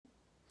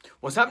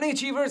What's happening,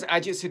 Achievers?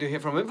 Ajit Sidhu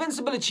here from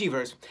Invincible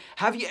Achievers.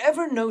 Have you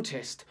ever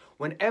noticed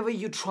whenever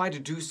you try to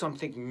do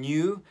something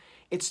new,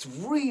 it's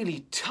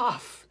really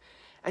tough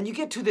and you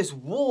get to this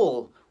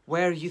wall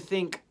where you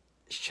think,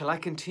 shall I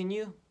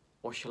continue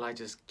or shall I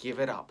just give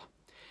it up?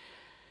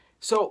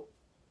 So,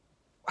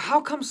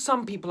 how come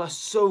some people are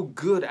so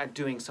good at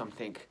doing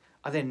something?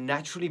 Are they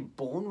naturally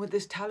born with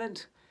this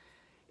talent?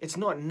 It's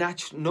not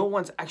natural. No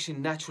one's actually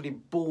naturally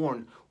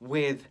born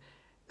with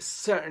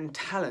certain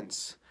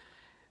talents.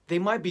 They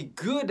might be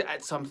good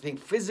at something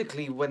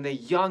physically when they're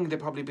young. They've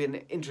probably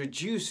been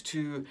introduced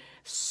to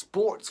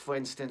sports, for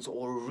instance,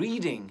 or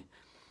reading.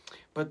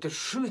 But the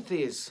truth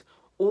is,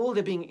 all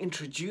they're being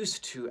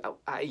introduced to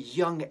at a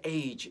young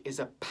age is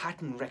a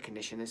pattern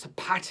recognition. It's a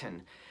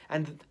pattern.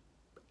 And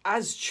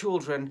as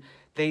children,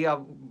 they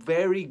are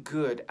very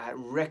good at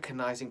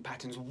recognizing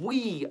patterns.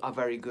 We are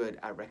very good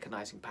at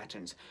recognizing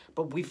patterns,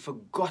 but we've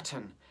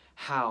forgotten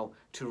how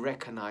to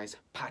recognize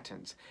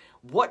patterns.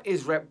 What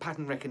is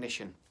pattern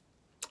recognition?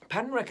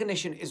 Pattern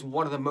recognition is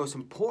one of the most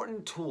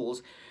important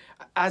tools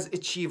as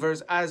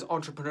achievers, as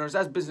entrepreneurs,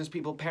 as business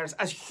people, parents,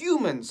 as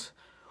humans.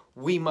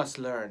 We must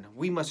learn.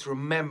 We must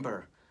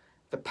remember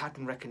the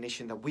pattern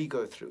recognition that we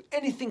go through.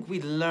 Anything we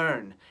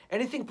learn,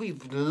 anything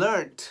we've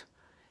learnt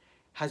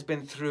has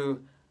been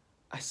through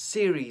a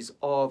series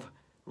of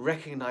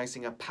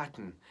recognizing a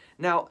pattern.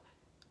 Now,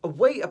 a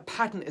way a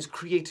pattern is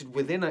created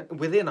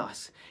within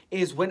us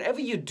is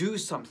whenever you do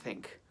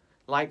something.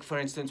 Like, for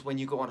instance, when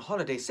you go on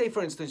holiday, say,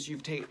 for instance,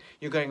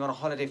 you're going on a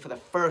holiday for the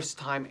first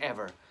time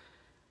ever.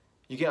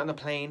 You get on the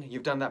plane,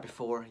 you've done that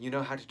before. You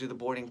know how to do the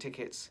boarding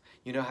tickets.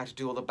 You know how to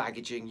do all the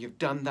baggaging. You've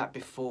done that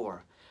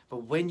before.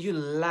 But when you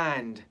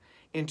land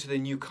into the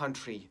new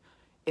country,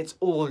 it's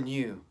all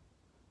new.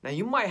 Now,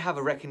 you might have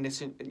a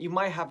recognition, you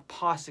might have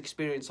past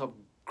experience of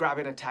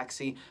grabbing a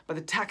taxi, but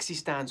the taxi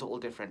stands are all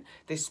different.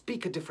 They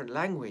speak a different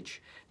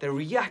language. They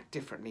react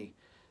differently.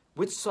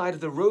 Which side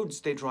of the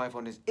roads they drive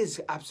on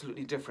is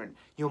absolutely different.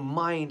 Your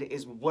mind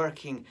is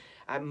working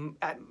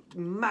at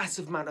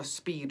massive amount of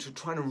speed to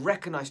try to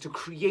recognize, to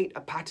create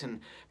a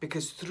pattern.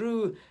 Because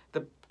through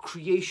the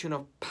creation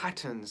of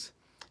patterns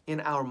in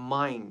our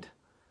mind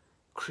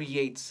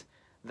creates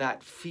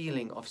that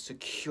feeling of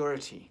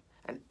security.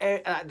 And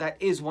that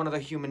is one of the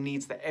human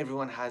needs that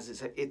everyone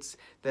has. It's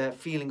the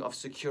feeling of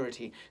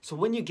security. So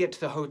when you get to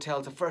the hotel,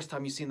 it's the first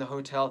time you've seen the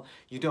hotel,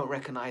 you don't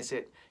recognize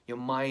it. Your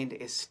mind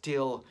is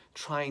still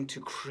trying to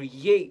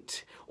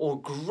create or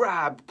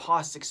grab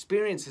past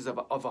experiences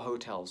of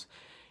hotels.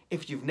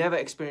 If you've never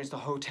experienced a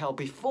hotel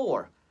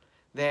before,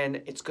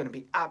 then it's going to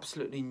be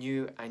absolutely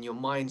new and your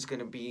mind's going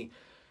to be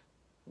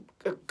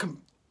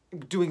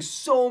doing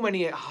so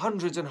many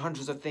hundreds and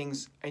hundreds of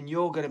things and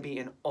you're going to be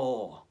in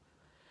awe.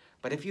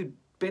 But if you've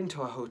been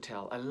to a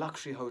hotel, a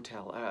luxury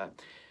hotel,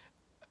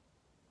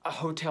 a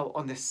hotel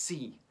on the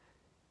sea,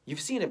 you've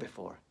seen it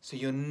before. So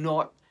you're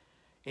not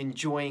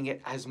enjoying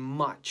it as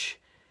much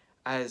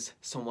as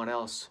someone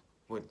else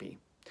would be.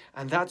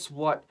 And that's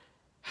what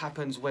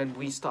happens when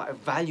we start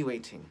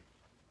evaluating.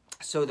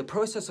 So the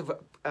process of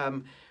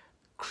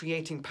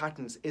creating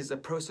patterns is a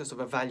process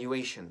of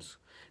evaluations.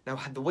 Now,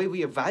 the way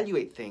we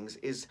evaluate things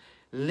is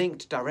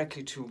linked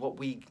directly to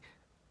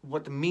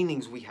what the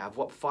meanings we have,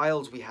 what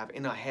files we have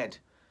in our head.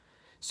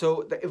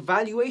 So the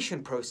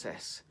evaluation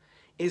process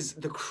is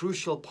the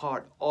crucial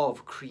part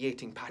of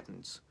creating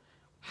patterns,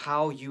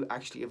 how you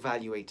actually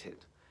evaluate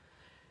it.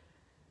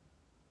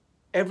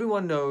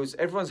 Everyone knows,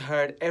 everyone's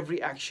heard,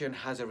 every action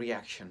has a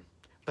reaction.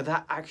 But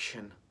that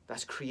action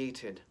that's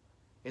created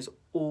is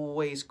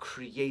always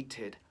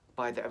created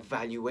by the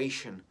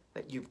evaluation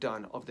that you've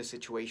done of the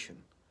situation.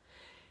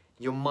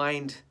 Your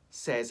mind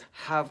says,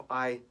 have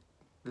I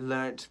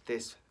learnt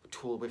this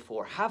tool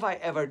before? Have I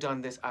ever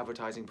done this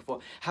advertising before?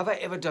 Have I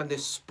ever done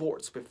this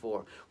sports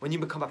before? When you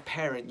become a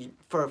parent,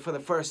 for the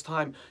first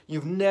time,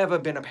 you've never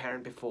been a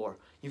parent before.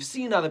 You've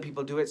seen other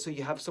people do it, so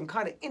you have some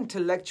kind of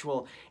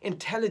intellectual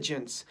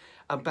intelligence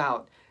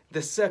about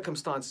the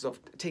circumstances of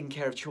taking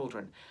care of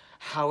children.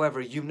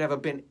 However, you've never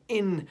been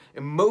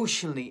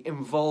emotionally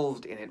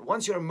involved in it.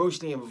 Once you're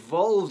emotionally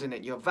involved in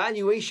it, your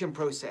evaluation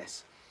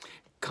process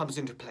comes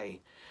into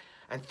play.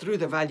 And through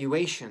the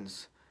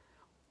evaluations,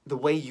 the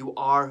way you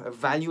are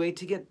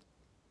evaluating it,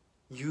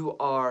 you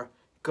are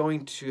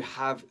going to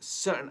have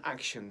certain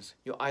actions.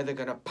 You're either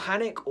going to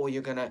panic or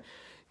you're going to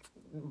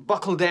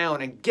buckle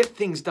down and get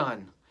things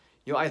done.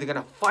 You're either going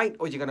to fight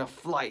or you're going to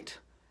flight.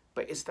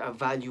 But it's the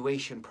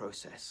evaluation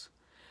process.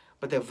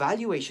 But the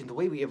evaluation, the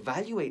way we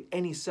evaluate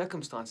any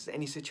circumstances,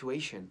 any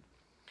situation,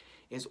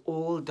 is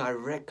all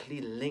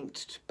directly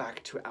linked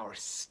back to our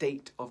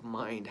state of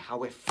mind, how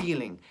we're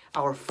feeling,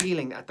 our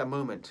feeling at the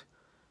moment.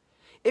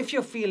 If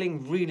you're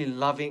feeling really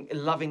loving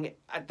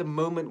at the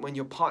moment when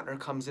your partner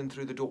comes in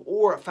through the door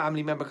or a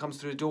family member comes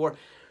through the door,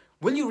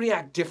 will you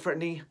react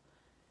differently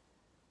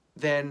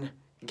than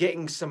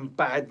getting some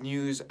bad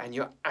news and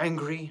you're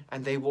angry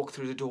and they walk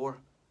through the door?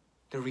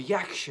 The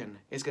reaction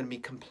is going to be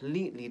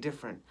completely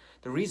different.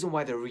 The reason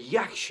why the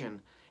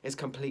reaction is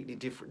completely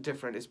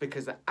different is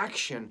because the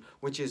action,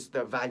 which is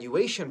the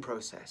evaluation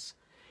process,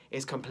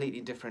 is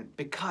completely different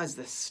because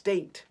the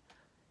state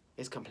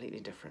is completely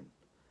different.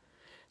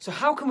 So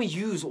how can we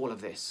use all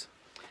of this?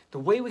 The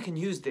way we can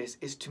use this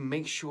is to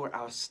make sure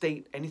our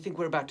state, anything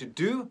we're about to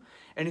do,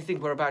 anything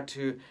we're about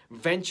to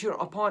venture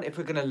upon, if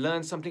we're going to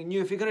learn something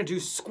new, if you're going to do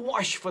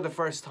squash for the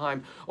first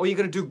time, or you're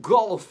going to do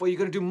golf, or you're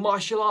going to do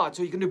martial arts,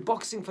 or you're going to do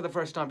boxing for the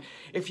first time,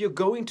 if you're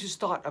going to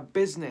start a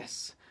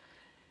business,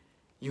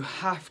 you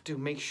have to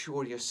make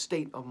sure your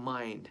state of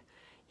mind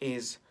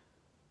is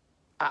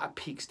at a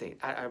peak state,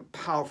 at a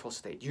powerful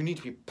state. You need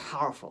to be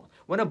powerful.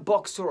 When a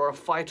boxer or a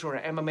fighter or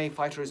an MMA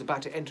fighter is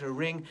about to enter a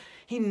ring,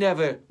 he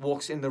never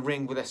walks in the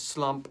ring with a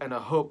slump and a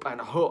hoop and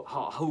a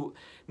hoop.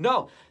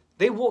 No,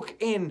 they walk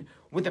in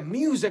with the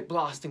music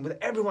blasting, with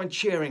everyone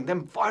cheering,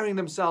 them firing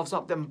themselves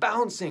up, them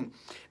bouncing.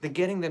 They're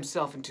getting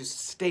themselves into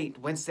state.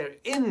 Once they're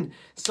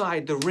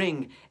inside the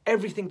ring,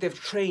 everything they've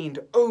trained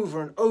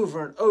over and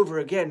over and over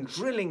again,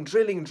 drilling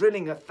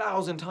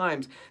 1,000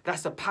 times,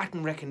 that's the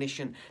pattern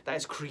recognition that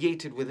is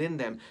created within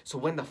them. So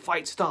when the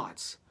fight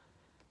starts,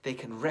 they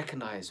can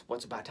recognize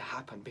what's about to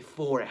happen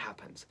before it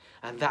happens.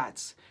 And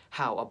that's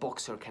how a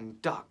boxer can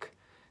duck,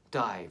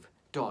 dive,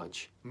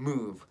 dodge,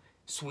 move,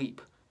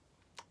 sweep.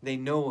 They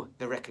know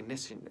the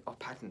recognition of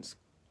patterns.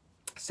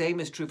 Same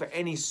is true for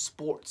any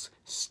sports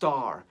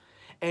star.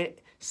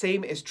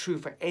 Same is true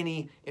for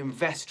any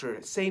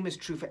investor. Same is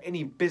true for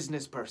any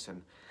business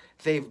person.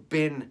 They've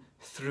been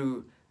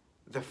through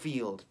the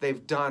field.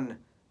 They've done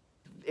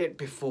it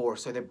before,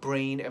 so their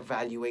brain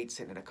evaluates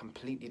it in a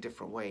completely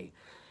different way.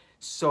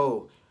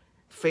 So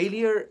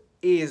failure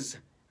is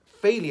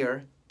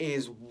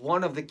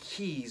one of the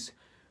keys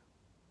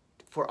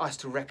for us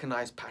to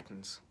recognize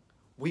patterns.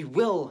 We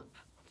will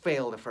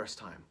fail the first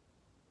time.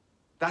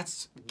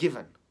 That's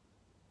given.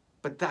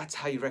 But that's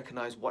how you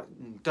recognize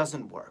what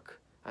doesn't work.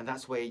 And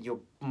that's where your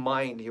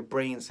mind, your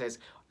brain says,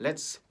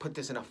 let's put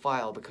this in a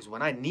file, because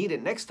when I need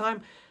it next time,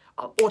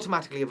 I'll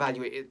automatically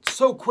evaluate it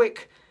so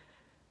quick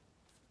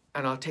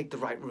and I'll take the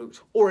right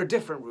route or a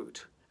different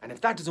route. And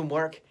if that doesn't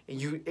work,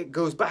 it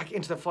goes back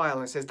into the file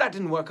and says, that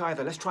didn't work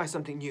either, let's try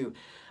something new.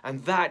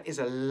 And that is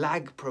a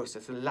lag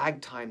process, a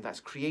lag time that's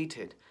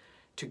created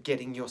to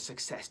getting your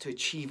success, to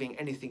achieving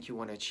anything you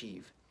want to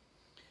achieve.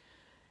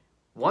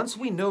 Once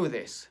we know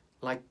this,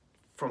 like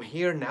from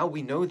here now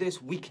we know this,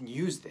 we can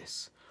use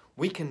this.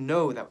 We can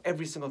know that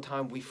every single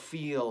time we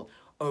feel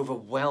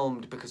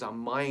overwhelmed because our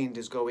mind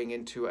is going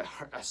into a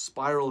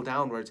spiral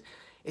downwards,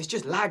 it's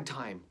just lag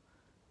time.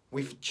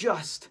 We've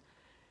just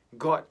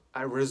got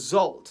a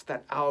result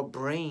that our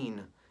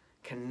brain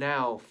can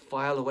now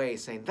file away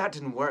saying, that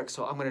didn't work,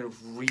 so I'm going to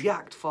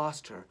react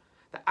faster.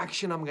 The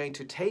action I'm going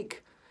to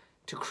take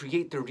to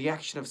create the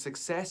reaction of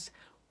success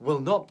will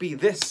not be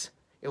this,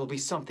 it will be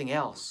something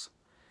else.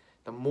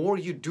 The more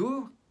you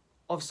do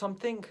of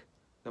something,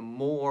 the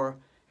more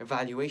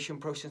evaluation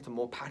process, the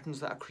more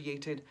patterns that are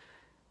created,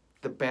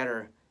 the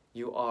better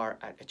you are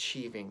at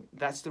achieving.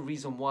 That's the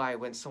reason why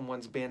when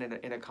someone's been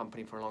in a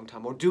company for a long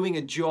time or doing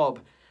a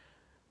job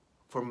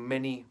for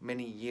many,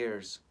 many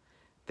years,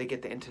 they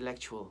get the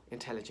intellectual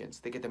intelligence,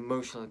 they get the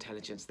emotional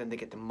intelligence, then they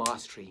get the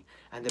mastery,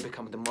 and they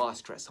become the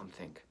master at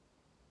something.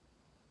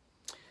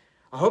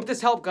 I hope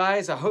this helped,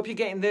 guys. I hope you're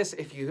getting this.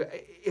 If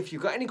you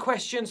got any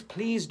questions,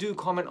 please do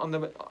comment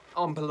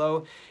on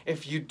below.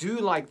 If you do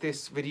like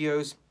this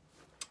videos,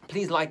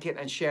 please like it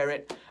and share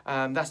it.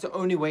 That's the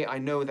only way I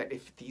know that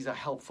if these are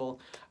helpful,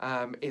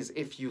 is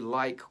if you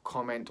like,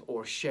 comment,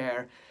 or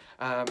share.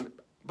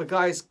 But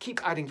guys,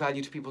 keep adding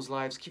value to people's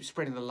lives, keep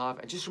spreading the love,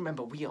 and just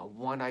remember, we are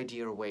one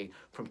idea away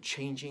from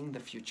changing the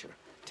future.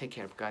 Take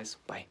care, guys.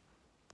 Bye.